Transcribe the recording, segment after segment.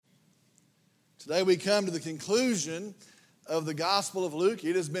Today we come to the conclusion of the Gospel of Luke.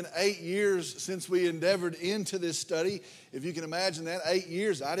 It has been 8 years since we endeavored into this study. If you can imagine that, 8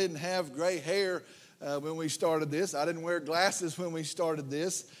 years. I didn't have gray hair when we started this. I didn't wear glasses when we started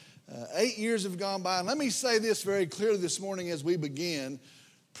this. 8 years have gone by. And let me say this very clearly this morning as we begin.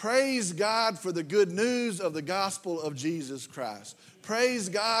 Praise God for the good news of the gospel of Jesus Christ. Praise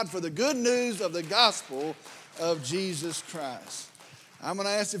God for the good news of the gospel of Jesus Christ. I'm going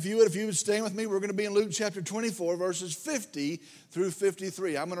to ask if you would stand with me. We're going to be in Luke chapter 24, verses 50 through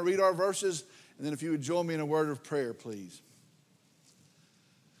 53. I'm going to read our verses, and then if you would join me in a word of prayer, please.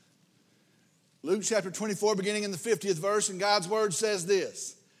 Luke chapter 24, beginning in the 50th verse, and God's word says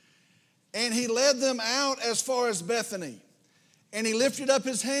this. And he led them out as far as Bethany, and he lifted up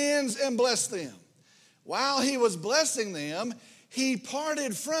his hands and blessed them. While he was blessing them, he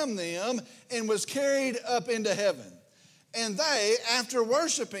parted from them and was carried up into heaven. And they, after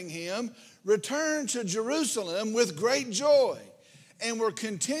worshiping him, returned to Jerusalem with great joy and were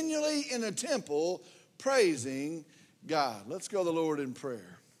continually in the temple praising God. Let's go to the Lord in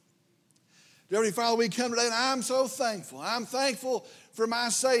prayer. Dear Heavenly Father, we come today and I'm so thankful. I'm thankful for my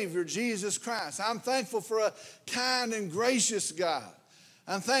Savior, Jesus Christ. I'm thankful for a kind and gracious God.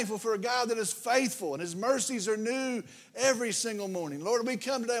 I'm thankful for a God that is faithful and his mercies are new every single morning. Lord, we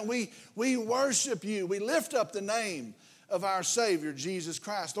come today and we worship you. We lift up the name of our Savior, Jesus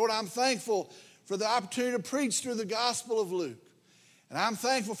Christ. Lord, I'm thankful for the opportunity to preach through the Gospel of Luke. And I'm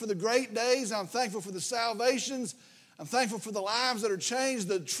thankful for the great days. I'm thankful for the salvations. I'm thankful for the lives that are changed,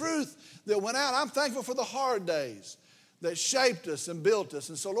 the truth that went out. I'm thankful for the hard days that shaped us and built us.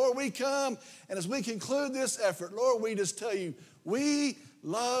 And so, Lord, we come, and as we conclude this effort, Lord, we just tell you, we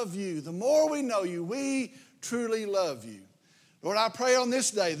love you. The more we know you, we truly love you. Lord, I pray on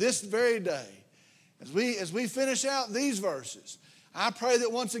this day, this very day, as we finish out these verses, I pray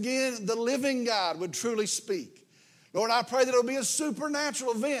that once again the living God would truly speak. Lord, I pray that it will be a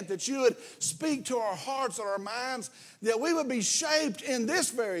supernatural event, that you would speak to our hearts and our minds, that we would be shaped in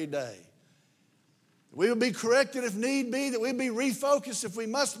this very day. That we would be corrected if need be, that we would be refocused if we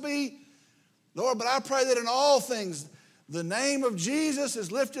must be. Lord, but I pray that in all things the name of Jesus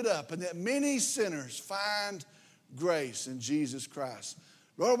is lifted up and that many sinners find grace in Jesus Christ.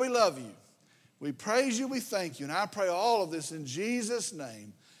 Lord, we love you. We praise you, we thank you, and I pray all of this in Jesus'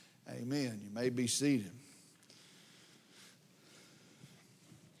 name. Amen. You may be seated.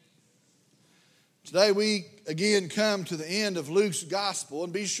 Today we again come to the end of Luke's gospel,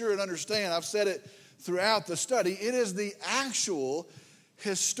 and be sure and understand, I've said it throughout the study, it is the actual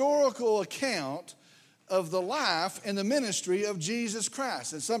historical account of the life and the ministry of Jesus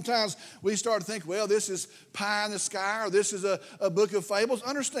Christ. And sometimes we start to think, well, this is pie in the sky, or this is a book of fables.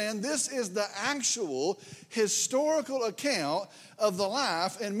 Understand, this is the actual historical account of the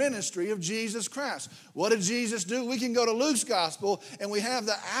life and ministry of Jesus Christ. What did Jesus do? We can go to Luke's gospel and we have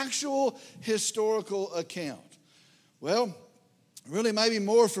the actual historical account. Well, really maybe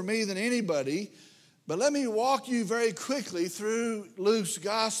more for me than anybody, but let me walk you very quickly through Luke's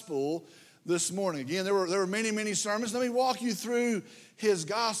gospel this morning. Again, there were many, many sermons. Let me walk you through his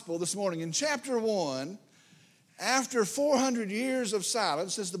gospel this morning. In chapter 1, after 400 years of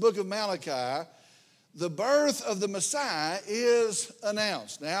silence since the book of Malachi, the birth of the Messiah is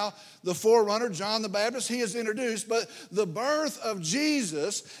announced. Now, the forerunner, John the Baptist, he is introduced, but the birth of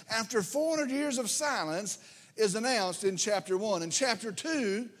Jesus, after 400 years of silence, is announced in chapter 1. In chapter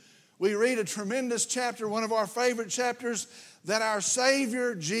 2, we read a tremendous chapter, one of our favorite chapters, that our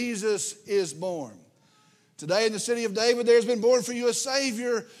Savior Jesus is born. Today in the city of David, there has been born for you a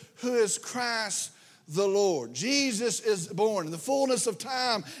Savior who is Christ the Lord. Jesus is born. In the fullness of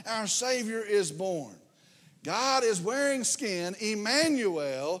time, our Savior is born. God is wearing skin,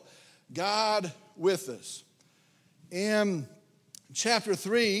 Emmanuel, God with us. In chapter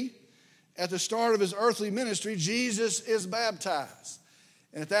 3, at the start of his earthly ministry, Jesus is baptized.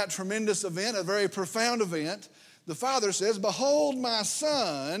 And at that tremendous event, a very profound event, the Father says, "Behold my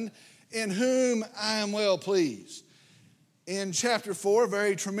Son, in whom I am well pleased." In chapter 4, a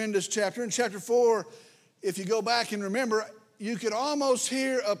very tremendous chapter. In chapter 4, if you go back and remember, you could almost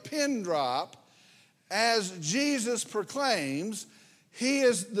hear a pin drop as Jesus proclaims he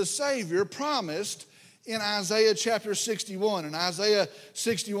is the Savior promised in Isaiah chapter 61. In Isaiah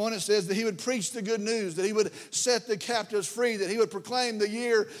 61, it says that he would preach the good news, that he would set the captives free, that he would proclaim the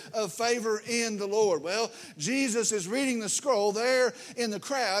year of favor in the Lord. Well, Jesus is reading the scroll there in the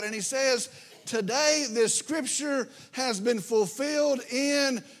crowd, and he says, "Today this scripture has been fulfilled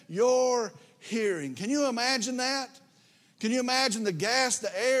in your hearing." Can you imagine that? Can you imagine the gas,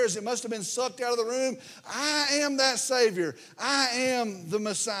 the air, as it must have been sucked out of the room? I am that Savior. I am the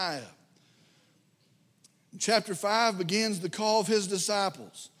Messiah. Chapter 5 begins the call of his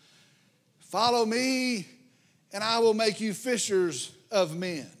disciples. Follow me, and I will make you fishers of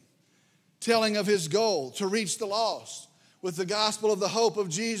men. Telling of his goal to reach the lost with the gospel of the hope of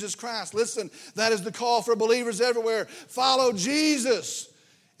Jesus Christ. Listen, that is the call for believers everywhere. Follow Jesus,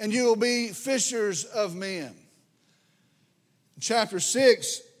 and you will be fishers of men. In chapter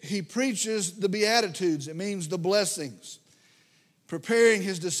 6, he preaches the Beatitudes. It means the blessings, preparing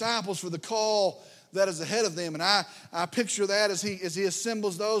his disciples for the call that is ahead of them. And I picture that as he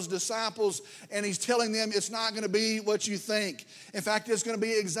assembles those disciples, and he's telling them it's not going to be what you think. In fact, it's going to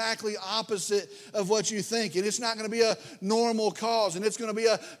be exactly opposite of what you think. And it's not going to be a normal cause, and it's going to be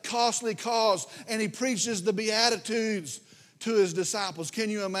a costly cause. And he preaches the Beatitudes to his disciples. Can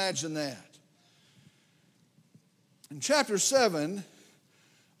you imagine that? In chapter 7,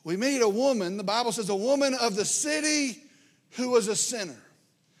 we meet a woman, the Bible says, a woman of the city who was a sinner.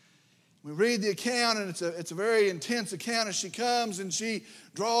 We read the account, and it's a very intense account as she comes and she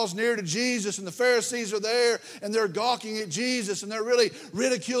draws near to Jesus, and the Pharisees are there, and they're gawking at Jesus, and they're really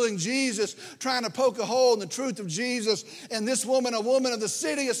ridiculing Jesus, trying to poke a hole in the truth of Jesus. And this woman, a woman of the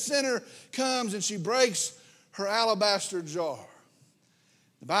city, a sinner, comes and she breaks her alabaster jar.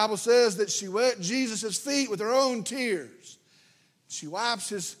 The Bible says that she wet Jesus' feet with her own tears. She wipes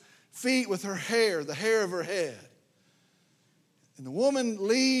his feet with her hair, the hair of her head. And the woman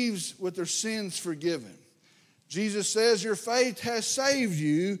leaves with her sins forgiven. Jesus says, your faith has saved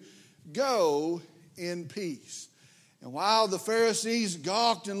you. Go in peace. And while the Pharisees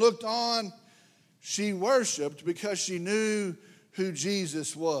gawked and looked on, she worshiped because she knew who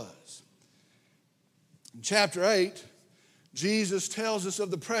Jesus was. In chapter 8, Jesus tells us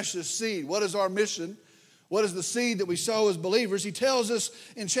of the precious seed. What is our mission? What is the seed that we sow as believers? He tells us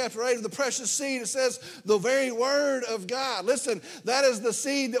in chapter 8 of the precious seed, it says the very word of God. Listen, that is the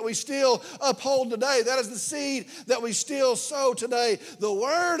seed that we still uphold today. That is the seed that we still sow today. The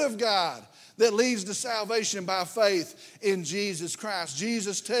word of God that leads to salvation by faith in Jesus Christ.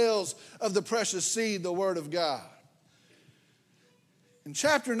 Jesus tells of the precious seed, the word of God. In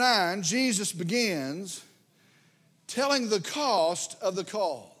chapter 9, Jesus begins telling the cost of the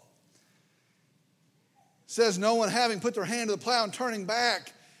call. Says no one having put their hand to the plow and turning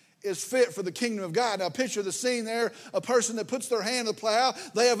back is fit for the kingdom of God. Now picture the scene there, a person that puts their hand to the plow,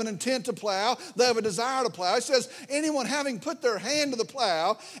 they have an intent to plow, they have a desire to plow. It says anyone having put their hand to the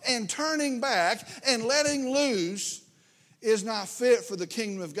plow and turning back and letting loose is not fit for the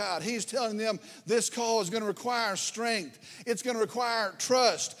kingdom of God. He's telling them this call is going to require strength. It's going to require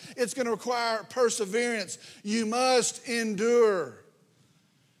trust. It's going to require perseverance. You must endure.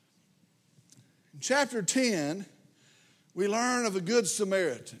 Chapter 10, we learn of a good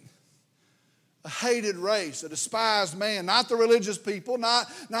Samaritan, a hated race, a despised man, not the religious people, not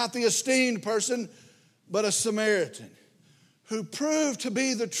the esteemed person, but a Samaritan who proved to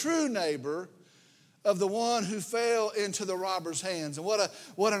be the true neighbor of the one who fell into the robber's hands. And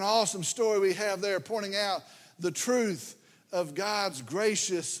what an awesome story we have there, pointing out the truth of God's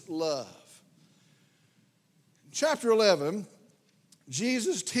gracious love. In chapter 11,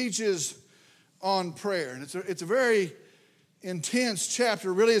 Jesus teaches on prayer. And it's a very intense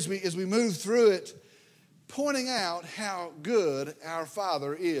chapter, really, as we move through it, pointing out how good our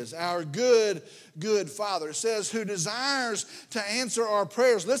Father is. Our good Father. It says, who desires to answer our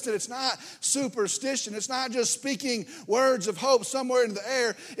prayers. Listen, it's not superstition. It's not just speaking words of hope somewhere in the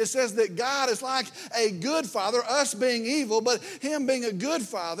air. It says that God is like a good Father, us being evil, but Him being a good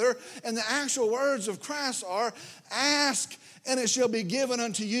Father. And the actual words of Christ are, ask and it shall be given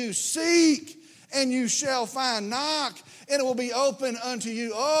unto you. Seek and you shall find. Knock, and it will be open unto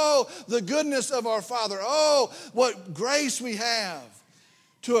you. Oh, the goodness of our Father. Oh, what grace we have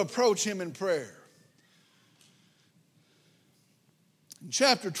to approach Him in prayer. In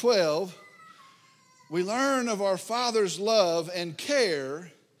chapter 12, we learn of our Father's love and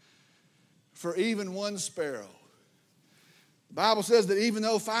care for even one sparrow. The Bible says that even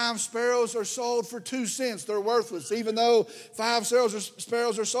though 5 sparrows are sold for 2 cents, they're worthless. Even though 5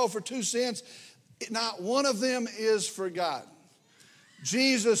 sparrows are sold for 2 cents, not one of them is forgotten.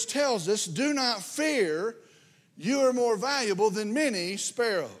 Jesus tells us, do not fear, you are more valuable than many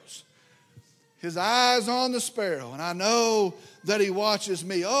sparrows. His eyes on the sparrow, and I know that He watches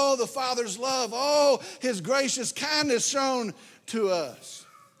me. Oh, the Father's love. Oh, His gracious kindness shown to us.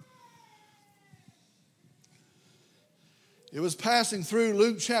 It was passing through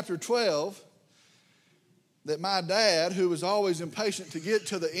Luke chapter 12 that my dad, who was always impatient to get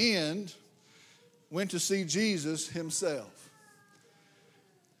to the end, went to see Jesus Himself.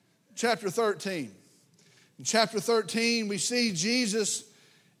 Chapter 13. In chapter 13, we see Jesus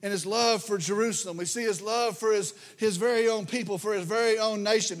and his love for Jerusalem. We see his love for his very own people, for his very own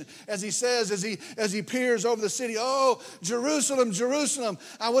nation. As he says, as he peers over the city, "Oh, Jerusalem, Jerusalem,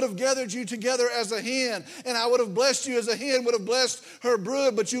 I would have gathered you together as a hen, and I would have blessed you as a hen would have blessed her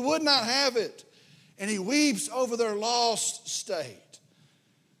brood, but you would not have it." And he weeps over their lost state.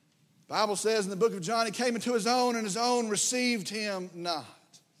 The Bible says in the book of John, he came into his own, and his own received him not.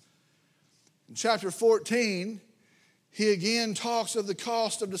 In chapter 14, he again talks of the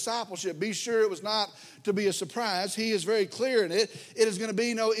cost of discipleship. Be sure it was not to be a surprise. He is very clear in it. It is going to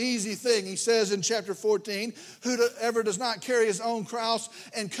be no easy thing. He says in chapter 14, "Whoever does not carry his own cross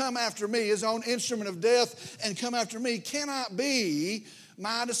and come after me," his own instrument of death, "and come after me, cannot be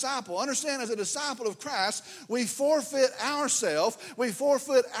my disciple." Understand, as a disciple of Christ, we forfeit ourselves, we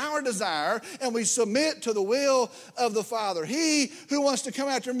forfeit our desire, and we submit to the will of the Father. He who wants to come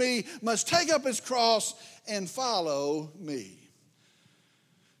after me must take up his cross and follow me.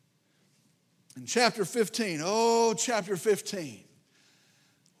 In chapter 15, chapter 15,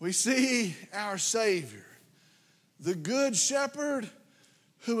 we see our Savior, the good shepherd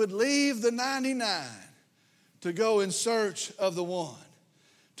who would leave the 99 to go in search of the one,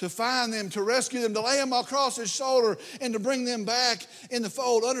 to find them, to rescue them, to lay them across his shoulder, and to bring them back in the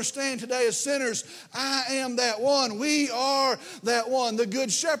fold. Understand today, as sinners, I am that one. We are that one. The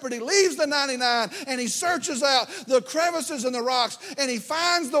good shepherd, he leaves the 99 and he searches out the crevices and the rocks, and he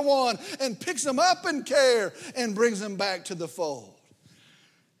finds the one and picks them up in care and brings them back to the fold.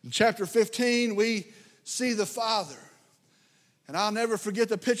 In chapter 15, we see the Father. And I'll never forget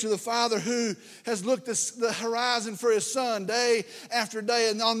the picture of the Father who has looked at the horizon for his Son day after day.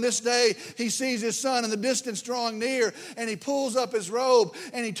 And on this day, he sees his Son in the distance drawing near. And he pulls up his robe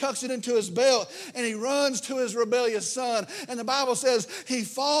and he tucks it into his belt. And he runs to his rebellious son. And the Bible says he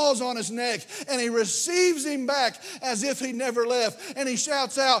falls on his neck and he receives him back as if he never left. And he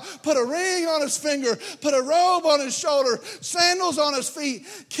shouts out, "Put a ring on his finger, put a robe on his shoulder, sandals on his feet,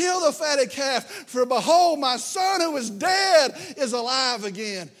 kill the fatted calf. For behold, my son who was dead is alive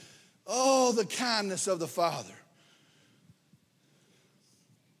again." Oh, the kindness of the Father.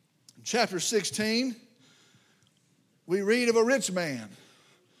 In chapter 16, we read of a rich man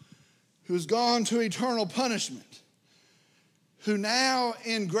who's gone to eternal punishment, who now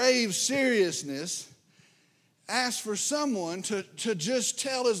in grave seriousness asks for someone to just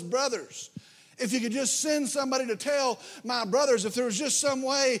tell his brothers. If you could just send somebody to tell my brothers, if there was just some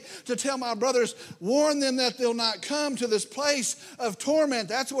way to tell my brothers, warn them that they'll not come to this place of torment.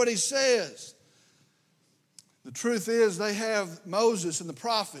 That's what he says. The truth is, they have Moses and the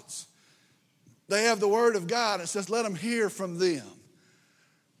prophets. They have the word of God. It says, let them hear from them.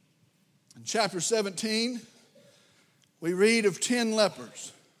 In chapter 17, we read of 10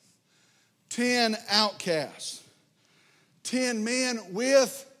 lepers, 10 outcasts, 10 men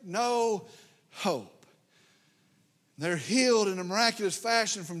with no hope. They're healed in a miraculous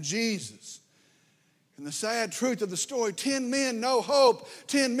fashion from Jesus. And the sad truth of the story, 10 men, no hope,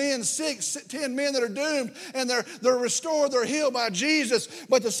 10 men sick, 10 men that are doomed, and they're restored, they're healed by Jesus.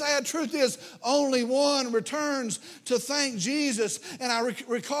 But the sad truth is only one returns to thank Jesus. And I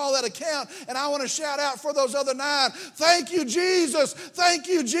recall that account, and I want to shout out for those other 9, "Thank you, Jesus! Thank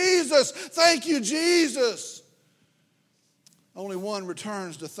you, Jesus! Thank you, Jesus!" Only one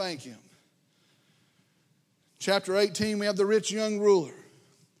returns to thank him. Chapter 18, we have the rich young ruler.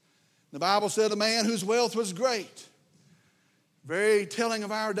 The Bible said a man whose wealth was great. Very telling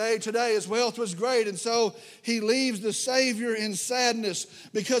of our day today. His wealth was great, and so he leaves the Savior in sadness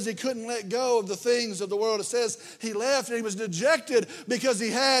because he couldn't let go of the things of the world. It says he left and he was dejected because he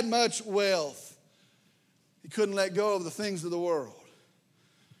had much wealth. He couldn't let go of the things of the world.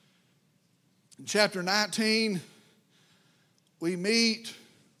 In chapter 19, we meet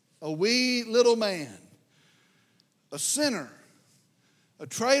a wee little man, a sinner, a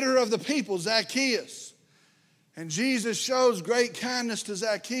traitor of the people, Zacchaeus. And Jesus shows great kindness to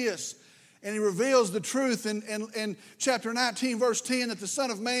Zacchaeus. And he reveals the truth in chapter 19, verse 10, that the Son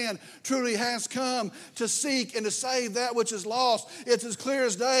of Man truly has come to seek and to save that which is lost. It's as clear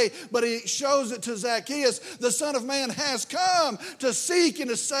as day, but he shows it to Zacchaeus. The Son of Man has come to seek and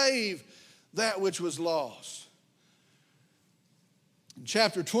to save that which was lost. In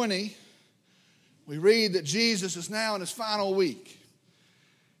chapter 20, we read that Jesus is now in his final week.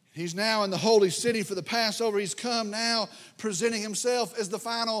 He's now in the holy city for the Passover. He's come now presenting himself as the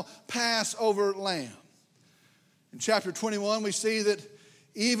final Passover lamb. In chapter 21, we see that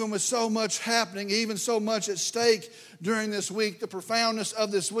even with so much happening, even so much at stake during this week, the profoundness of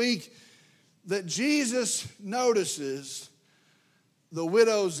this week, that Jesus notices the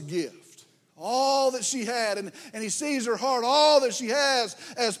widow's gift. all that she had. And he sees her heart, all that she has,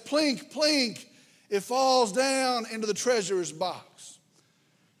 as plink, plink, it falls down into the treasurer's box.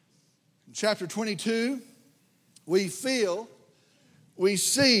 In chapter 22, we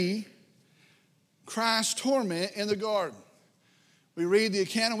see Christ's torment in the garden. We read the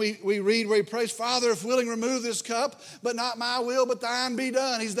account, and we read where he prays, Father, if willing, remove this cup, but not my will, but thine be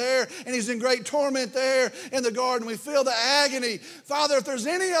done. He's there, and he's in great torment there in the garden. We feel the agony. Father, if there's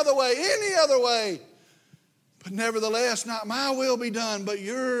any other way, but nevertheless, not my will be done, but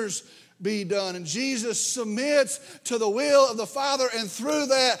yours be done. And Jesus submits to the will of the Father, and through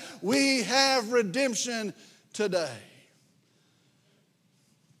that, we have redemption today.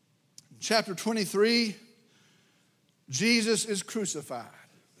 Chapter 23, Jesus is crucified.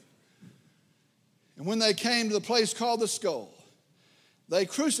 And when they came to the place called the Skull, they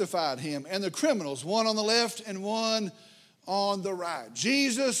crucified him and the criminals, one on the left and one on the right.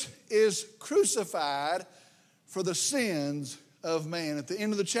 Jesus is crucified for the sins of man. At the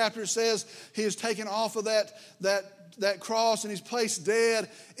end of the chapter it says he is taken off of that cross and he's placed dead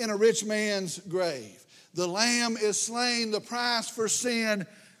in a rich man's grave. The Lamb is slain, the price for sin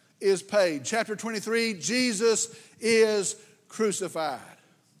is paid. Chapter 23, Jesus is crucified.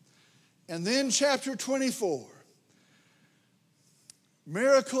 And then chapter 24,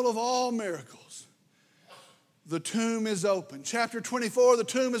 miracle of all miracles, the tomb is open. Chapter 24, the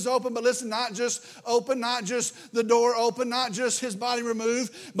tomb is open, but listen, not just open, not just the door open, not just his body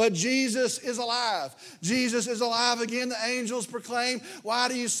removed, but Jesus is alive. Jesus is alive again. The angels proclaim, why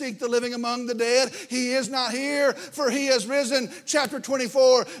do you seek the living among the dead? He is not here, for he has risen. Chapter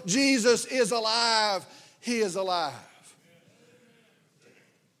 24, Jesus is alive. He is alive.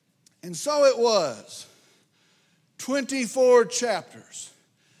 And so it was. 24 chapters.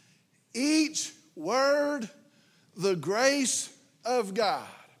 Each word, the grace of God.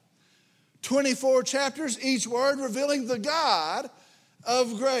 24 chapters, each word revealing the God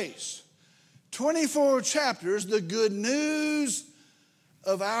of grace. 24 chapters, the good news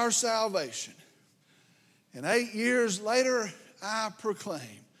of our salvation. And 8 years later, I proclaim,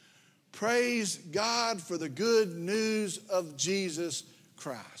 praise God for the good news of Jesus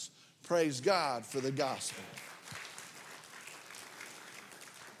Christ. Praise God for the gospel.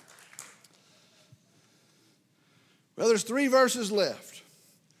 Well, there's 3 verses left.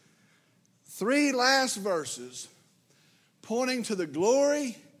 3 last verses pointing to the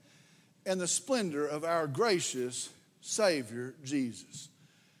glory and the splendor of our gracious Savior, Jesus.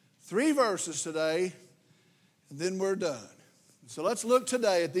 3 verses today, and then we're done. So let's look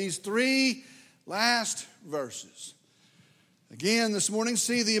today at these 3 last verses. Again, this morning,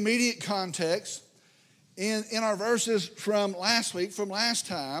 see the immediate context in our verses from last week, from last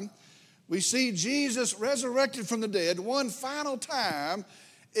time. We see Jesus resurrected from the dead one final time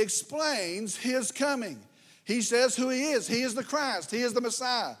explains his coming. He says who he is. He is the Christ. He is the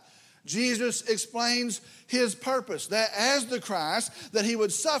Messiah. Jesus explains his purpose, that as the Christ, that he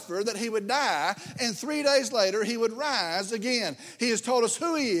would suffer, that he would die, and 3 days later he would rise again. He has told us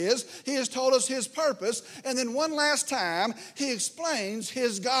who he is. He has told us his purpose. And then one last time, he explains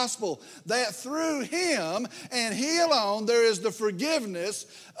his gospel, that through him and he alone there is the forgiveness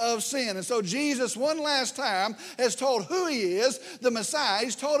of sin. And so Jesus one last time has told who he is, the Messiah.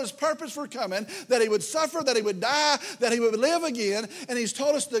 He's told his purpose for coming, that he would suffer, that he would die, that he would live again. And he's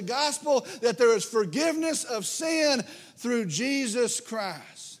told us the gospel, that there is forgiveness of sin through Jesus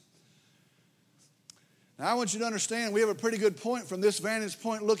Christ. Now I want you to understand, we have a pretty good point from this vantage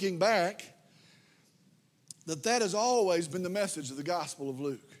point looking back, that has always been the message of the Gospel of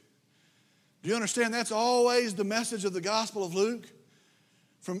Luke. Do you understand that's always the message of the Gospel of Luke?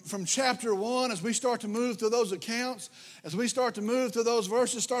 From chapter 1, as we start to move through those accounts, as we start to move through those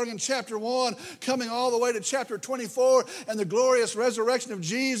verses, starting in chapter 1, coming all the way to chapter 24, and the glorious resurrection of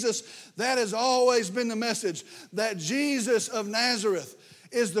Jesus, that has always been the message, that Jesus of Nazareth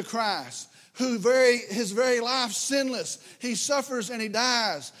is the Christ, who his very life sinless. He suffers and he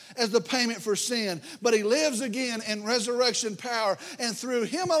dies as the payment for sin, but he lives again in resurrection power, and through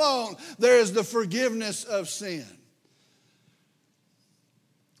him alone there is the forgiveness of sin.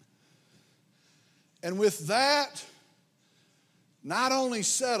 And with that not only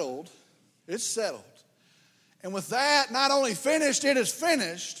settled, it's settled. And with that not only finished, it is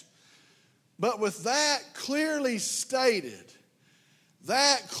finished. But with that clearly stated,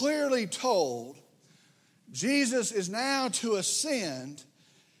 that clearly told, Jesus is now to ascend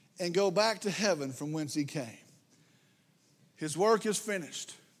and go back to heaven from whence he came. His work is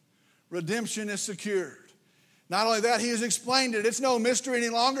finished. Redemption is secured. Not only that, he has explained it. It's no mystery any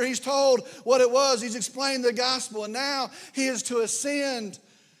longer. He's told what it was. He's explained the gospel. And now he is to ascend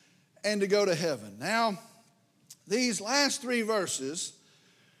and to go to heaven. Now, these last three verses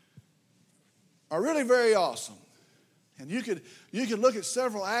are really very awesome. And you could look at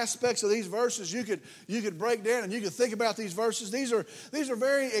several aspects of these verses. You could break down and you could think about these verses. These are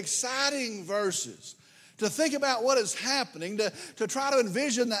very exciting verses. To think about what is happening, to try to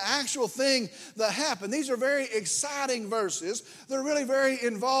envision the actual thing that happened. These are very exciting verses. They're really very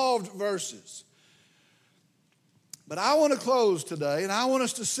involved verses. But I want to close today, and I want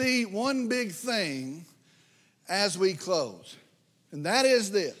us to see one big thing as we close. And that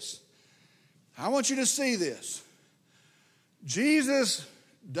is this. I want you to see this. Jesus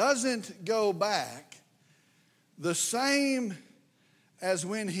doesn't go back the same as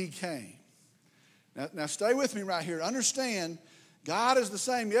when he came. Now stay with me right here. Understand, God is the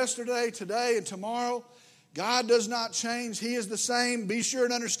same yesterday, today, and tomorrow. God does not change. He is the same. Be sure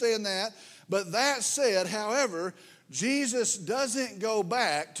and understand that. But that said, however, Jesus doesn't go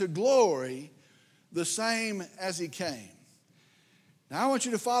back to glory the same as he came. Now I want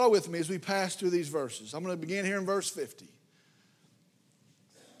you to follow with me as we pass through these verses. I'm going to begin here in verse 50.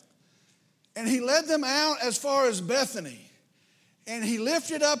 And he led them out as far as Bethany, and he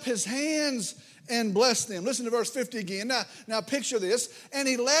lifted up his hands and blessed them. Listen to verse 50 again. Now picture this. And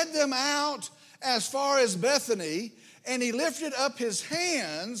he led them out as far as Bethany, and he lifted up his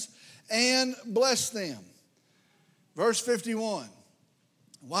hands and blessed them. Verse 51.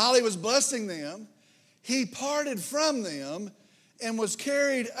 While he was blessing them, he parted from them and was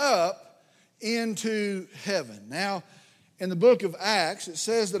carried up into heaven. Now, in the book of Acts, it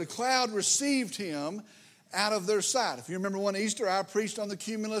says that a cloud received him out of their sight. If you remember one Easter, I preached on the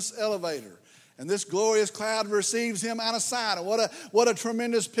cumulus elevator. And this glorious cloud receives him out of sight. And what a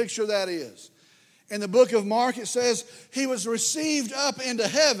tremendous picture that is. In the book of Mark, it says he was received up into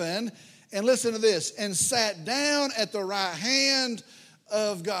heaven, and listen to this, and sat down at the right hand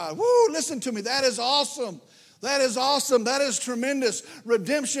of God. Woo, listen to me. That is awesome. That is awesome. That is tremendous.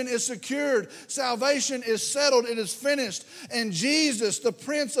 Redemption is secured. Salvation is settled. It is finished. And Jesus, the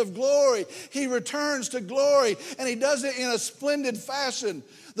Prince of Glory, he returns to glory, and he does it in a splendid fashion.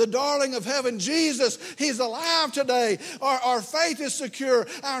 The darling of heaven, Jesus, he's alive today. Our faith is secure.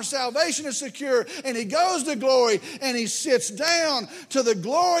 Our salvation is secure. And he goes to glory, and he sits down to the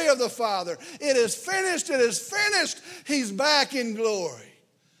glory of the Father. It is finished. It is finished. He's back in glory.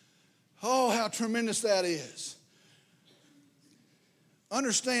 Oh, how tremendous that is.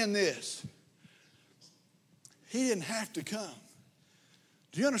 Understand this. He didn't have to come.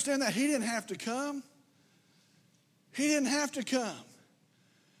 Do you understand that? He didn't have to come. He didn't have to come.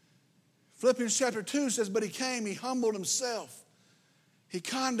 Philippians chapter 2 says, but he came, he humbled himself. He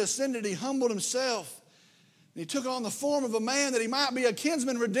condescended, he humbled himself. And he took on the form of a man that he might be a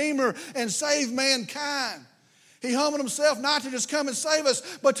kinsman redeemer and save mankind. He humbled himself not to just come and save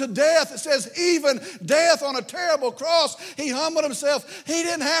us, but to death. It says even death on a terrible cross. He humbled himself. He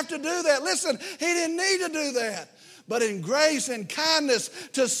didn't have to do that. Listen, he didn't need to do that. But in grace and kindness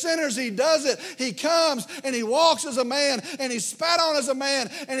to sinners, he does it. He comes and he walks as a man, and he's spat on as a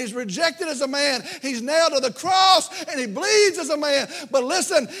man, and he's rejected as a man. He's nailed to the cross, and he bleeds as a man. But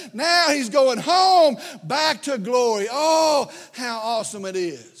listen, now he's going home back to glory. Oh, how awesome it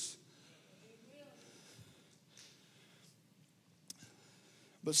is.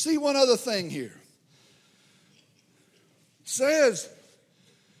 But see one other thing here. It says,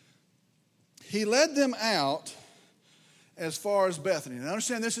 he led them out as far as Bethany. Now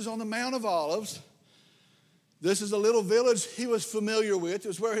understand, this is on the Mount of Olives. This is a little village he was familiar with. It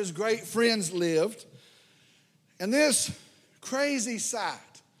was where his great friends lived. And this crazy sight.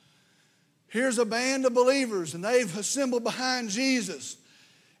 Here's a band of believers, and they've assembled behind Jesus.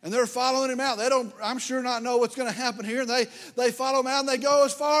 And they're following him out. They don't, I'm sure, not know what's going to happen here. And they follow him out, and they go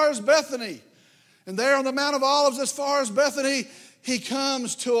as far as Bethany. And there on the Mount of Olives, as far as Bethany, he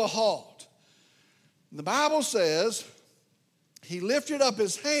comes to a halt. And the Bible says he lifted up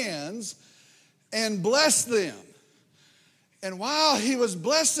his hands and blessed them. And while he was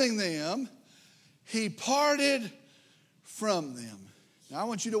blessing them, he parted from them. Now I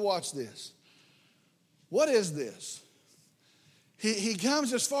want you to watch this. What is this? He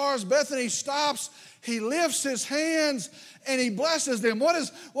comes as far as Bethany, stops, he lifts his hands, and he blesses them. What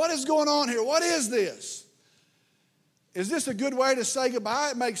is going on here? What is this? Is this a good way to say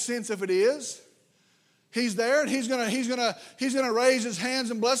goodbye? It makes sense if it is. He's there, and he's gonna raise his hands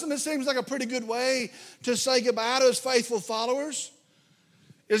and bless them. It seems like a pretty good way to say goodbye to his faithful followers.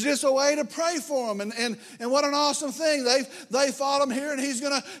 Is this a way to pray for them? And what an awesome thing. They follow him here, and he's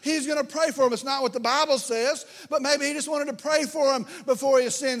gonna pray for them. It's not what the Bible says, but maybe he just wanted to pray for them before he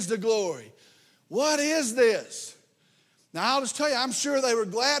ascends to glory. What is this? Now, I'll just tell you, I'm sure they were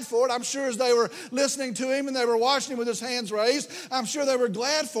glad for it. I'm sure as they were listening to him and they were watching him with his hands raised, I'm sure they were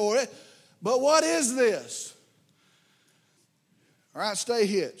glad for it. But what is this? All right, stay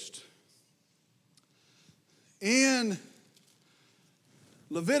hitched. In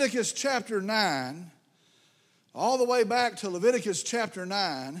Leviticus chapter 9, all the way back to Leviticus chapter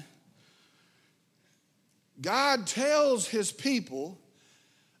 9, God tells his people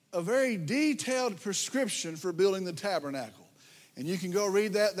a very detailed prescription for building the tabernacle. And you can go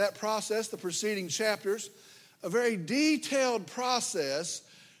read that process, the preceding chapters, a very detailed process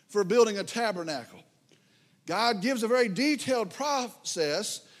for building a tabernacle. God gives a very detailed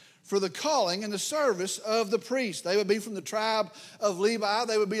process for the calling and the service of the priest. They would be from the tribe of Levi.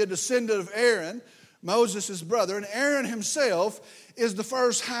 They would be a descendant of Aaron, Moses' brother. And Aaron himself is the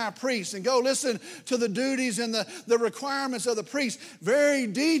first high priest. And go listen to the duties and the requirements of the priest. Very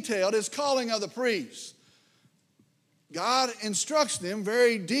detailed is calling of the priest. God instructs them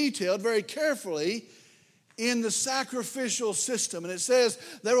very detailed, very carefully in the sacrificial system. And it says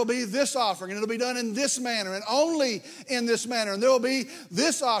there will be this offering and it'll be done in this manner and only in this manner. And there will be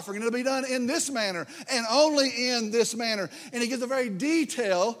this offering and it'll be done in this manner and only in this manner. And he gives a very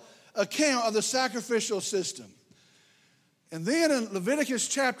detailed account of the sacrificial system. And then in Leviticus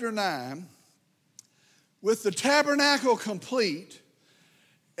chapter 9, with the tabernacle complete,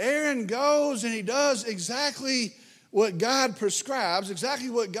 Aaron goes and he does exactly what God prescribes, exactly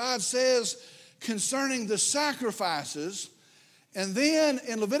what God says concerning the sacrifices. And then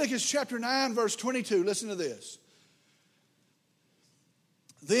in Leviticus chapter 9, verse 22, listen to this.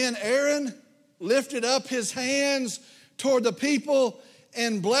 Then Aaron lifted up his hands toward the people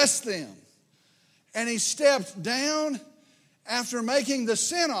and blessed them. And he stepped down after making the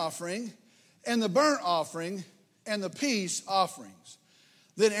sin offering and the burnt offering and the peace offerings.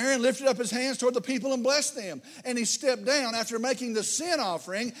 Then Aaron lifted up his hands toward the people and blessed them. And he stepped down after making the sin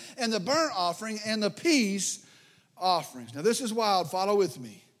offering and the burnt offering and the peace offerings. Now this is wild. Follow with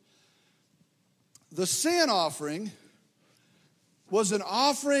me. The sin offering was an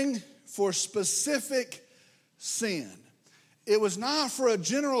offering for specific sin. It was not for a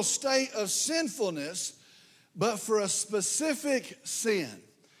general state of sinfulness, but for a specific sin.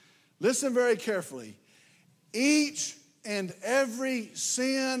 Listen very carefully. Each and every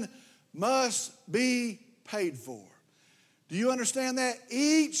sin must be paid for. Do you understand that?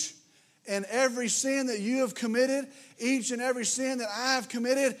 Each and every sin that you have committed, each and every sin that I have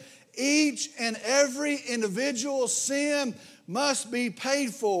committed, each and every individual sin must be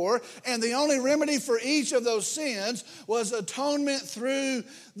paid for. And the only remedy for each of those sins was atonement through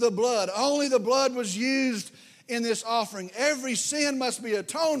the blood. Only the blood was used in this offering. Every sin must be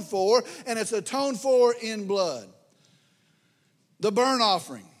atoned for, and it's atoned for in blood. The burnt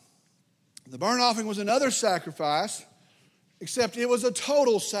offering. The burnt offering was another sacrifice, except it was a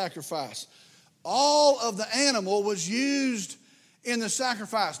total sacrifice. All of the animal was used in the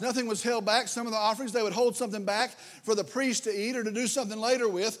sacrifice. Nothing was held back. Some of the offerings, they would hold something back for the priest to eat or to do something later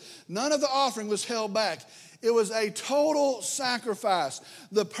with. None of the offering was held back. It was a total sacrifice.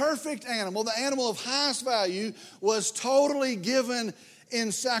 The perfect animal, the animal of highest value, was totally given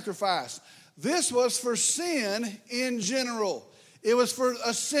in sacrifice. This was for sin in general. It was for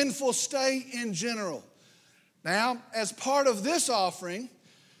a sinful state in general. Now, as part of this offering,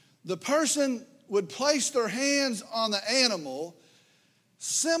 the person would place their hands on the animal,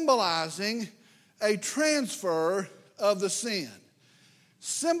 symbolizing a transfer of the sin.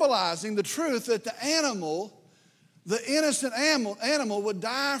 Symbolizing the truth that the animal, the innocent animal would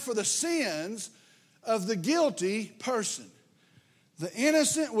die for the sins of the guilty person. The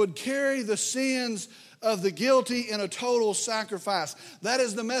innocent would carry the sins of the guilty in a total sacrifice. That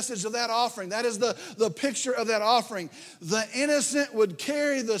is the message of that offering. That is the picture of that offering. The innocent would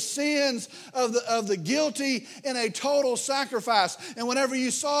carry the sins of the guilty in a total sacrifice. And whenever you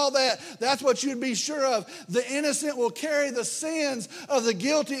saw that, that's what you'd be sure of. The innocent will carry the sins of the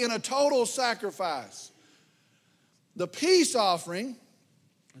guilty in a total sacrifice. The peace offering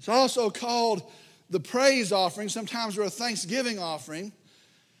is also called the praise offering, sometimes or a thanksgiving offering,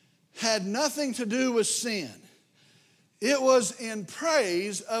 had nothing to do with sin. It was in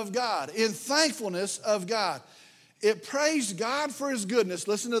praise of God, in thankfulness of God. It praised God for his goodness,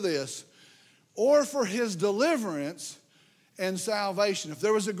 listen to this, or for his deliverance and salvation. If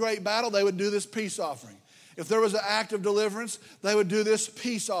there was a great battle, they would do this peace offering. If there was an act of deliverance, they would do this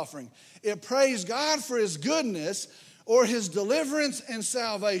peace offering. It praised God for his goodness or his deliverance and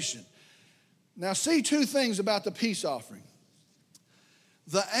salvation. Now see two things about the peace offering.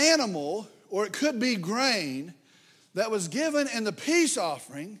 The animal, or it could be grain, that was given in the peace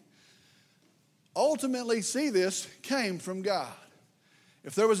offering ultimately, see this, came from God.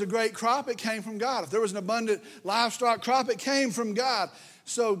 If there was a great crop, it came from God. If there was an abundant livestock crop, it came from God.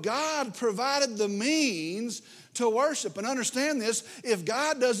 So God provided the means to worship. And understand this, if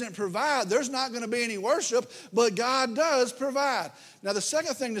God doesn't provide, there's not going to be any worship, but God does provide. Now the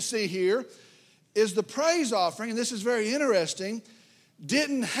second thing to see here is the praise offering, and this is very interesting,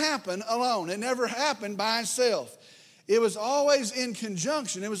 didn't happen alone. It never happened by itself. It was always in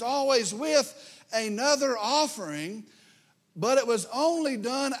conjunction. It was always with another offering, but it was only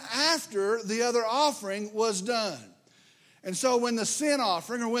done after the other offering was done. And so when the sin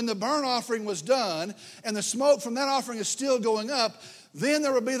offering or when the burnt offering was done and the smoke from that offering is still going up, then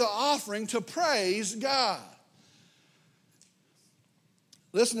there would be the offering to praise God.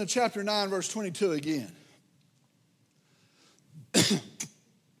 Listen to chapter 9, verse 22 again.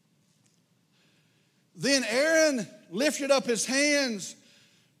 Then Aaron lifted up his hands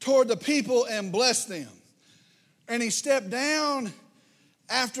toward the people and blessed them. And he stepped down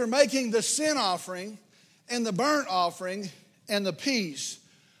after making the sin offering and the burnt offering and the peace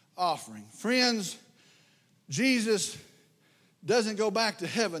offering. Friends, Jesus doesn't go back to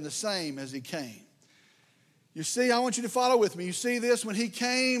heaven the same as he came. You see, I want you to follow with me. You see this, when he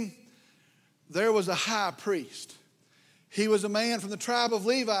came, there was a high priest. He was a man from the tribe of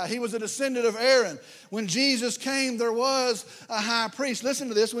Levi. He was a descendant of Aaron. When Jesus came, there was a high priest. Listen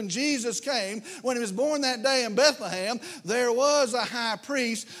to this. When Jesus came, when he was born that day in Bethlehem, there was a high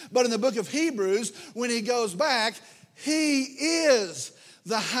priest. But in the book of Hebrews, when he goes back, he is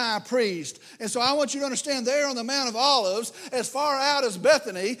the high priest. And so I want you to understand, there on the Mount of Olives, as far out as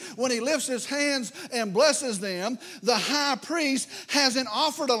Bethany, when he lifts his hands and blesses them, the high priest hasn't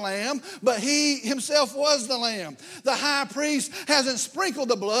offered a lamb, but he himself was the lamb. The high priest hasn't sprinkled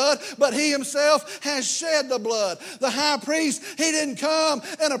the blood, but he himself has shed the blood. The high priest, he didn't come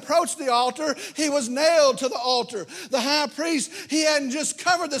and approach the altar, he was nailed to the altar. The high priest, he hadn't just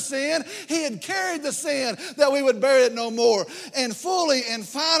covered the sin, he had carried the sin that we would bury it no more. And fully and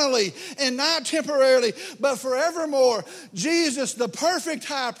finally, and not temporarily, but forevermore, Jesus, the perfect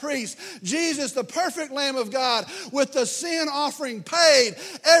high priest, Jesus, the perfect Lamb of God, with the sin offering paid,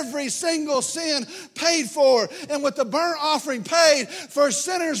 every single sin paid for, and with the burnt offering paid for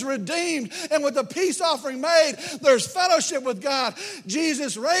sinners redeemed, and with the peace offering made, there's fellowship with God.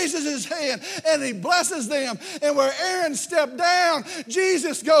 Jesus raises his hand and he blesses them, and where Aaron stepped down,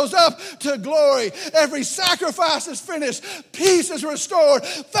 Jesus goes up to glory. Every sacrifice is finished, peace is restored,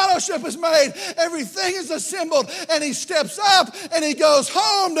 fellowship is made, everything is assembled, and he steps up and he goes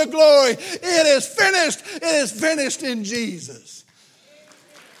home to glory. It is finished. It is finished in Jesus.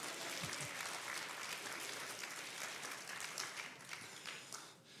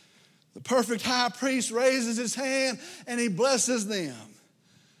 The perfect high priest raises his hand and he blesses them,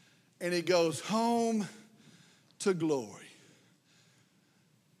 and he goes home to glory.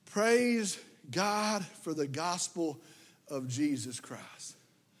 Praise God for the gospel of Jesus Christ.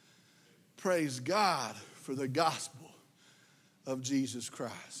 Praise God for the gospel of Jesus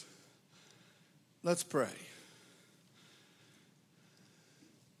Christ. Let's pray.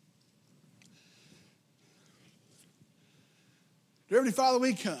 Dear Heavenly Father,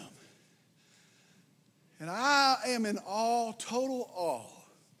 we come, and I am in awe, total awe,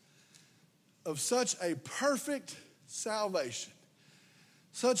 of such a perfect salvation,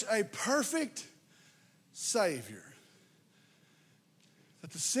 such a perfect Savior. That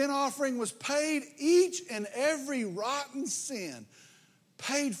the sin offering was paid, each and every rotten sin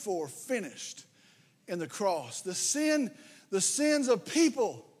paid for, finished in the cross. The sins of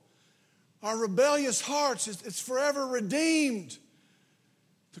people, our rebellious hearts, it's forever redeemed.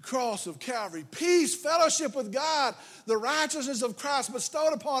 The cross of Calvary. Peace, fellowship with God, the righteousness of Christ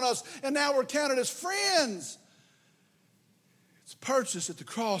bestowed upon us, and now we're counted as friends. It's purchased at the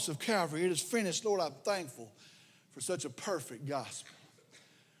cross of Calvary. It is finished. Lord, I'm thankful for such a perfect gospel.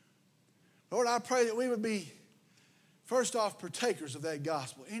 Lord, I pray that we would be, first off, partakers of that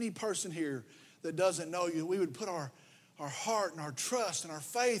gospel. Any person here that doesn't know you, we would put our heart and our trust and our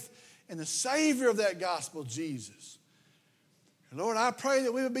faith in the Savior of that gospel, Jesus. And Lord, I pray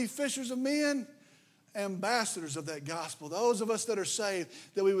that we would be fishers of men, ambassadors of that gospel. Those of us that are saved,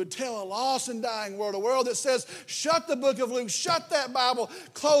 that we would tell a lost and dying world, a world that says, shut the book of Luke, shut that Bible,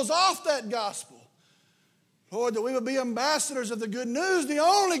 close off that gospel. Lord, that we would be ambassadors of the good news, the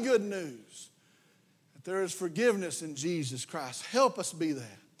only good news, that there is forgiveness in Jesus Christ. Help us be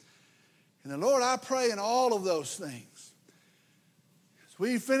that. And then, Lord, I pray in all of those things, as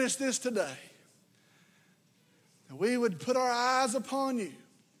we finish this today, that we would put our eyes upon you,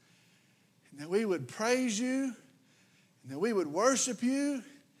 and that we would praise you, and that we would worship you,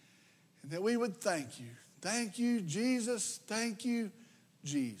 and that we would thank you. Thank you, Jesus. Thank you,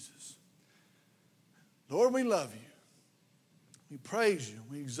 Jesus. Lord, we love you. We praise you.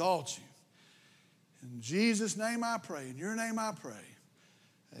 We exalt you. In Jesus' name I pray. In your name I pray.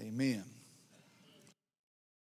 Amen.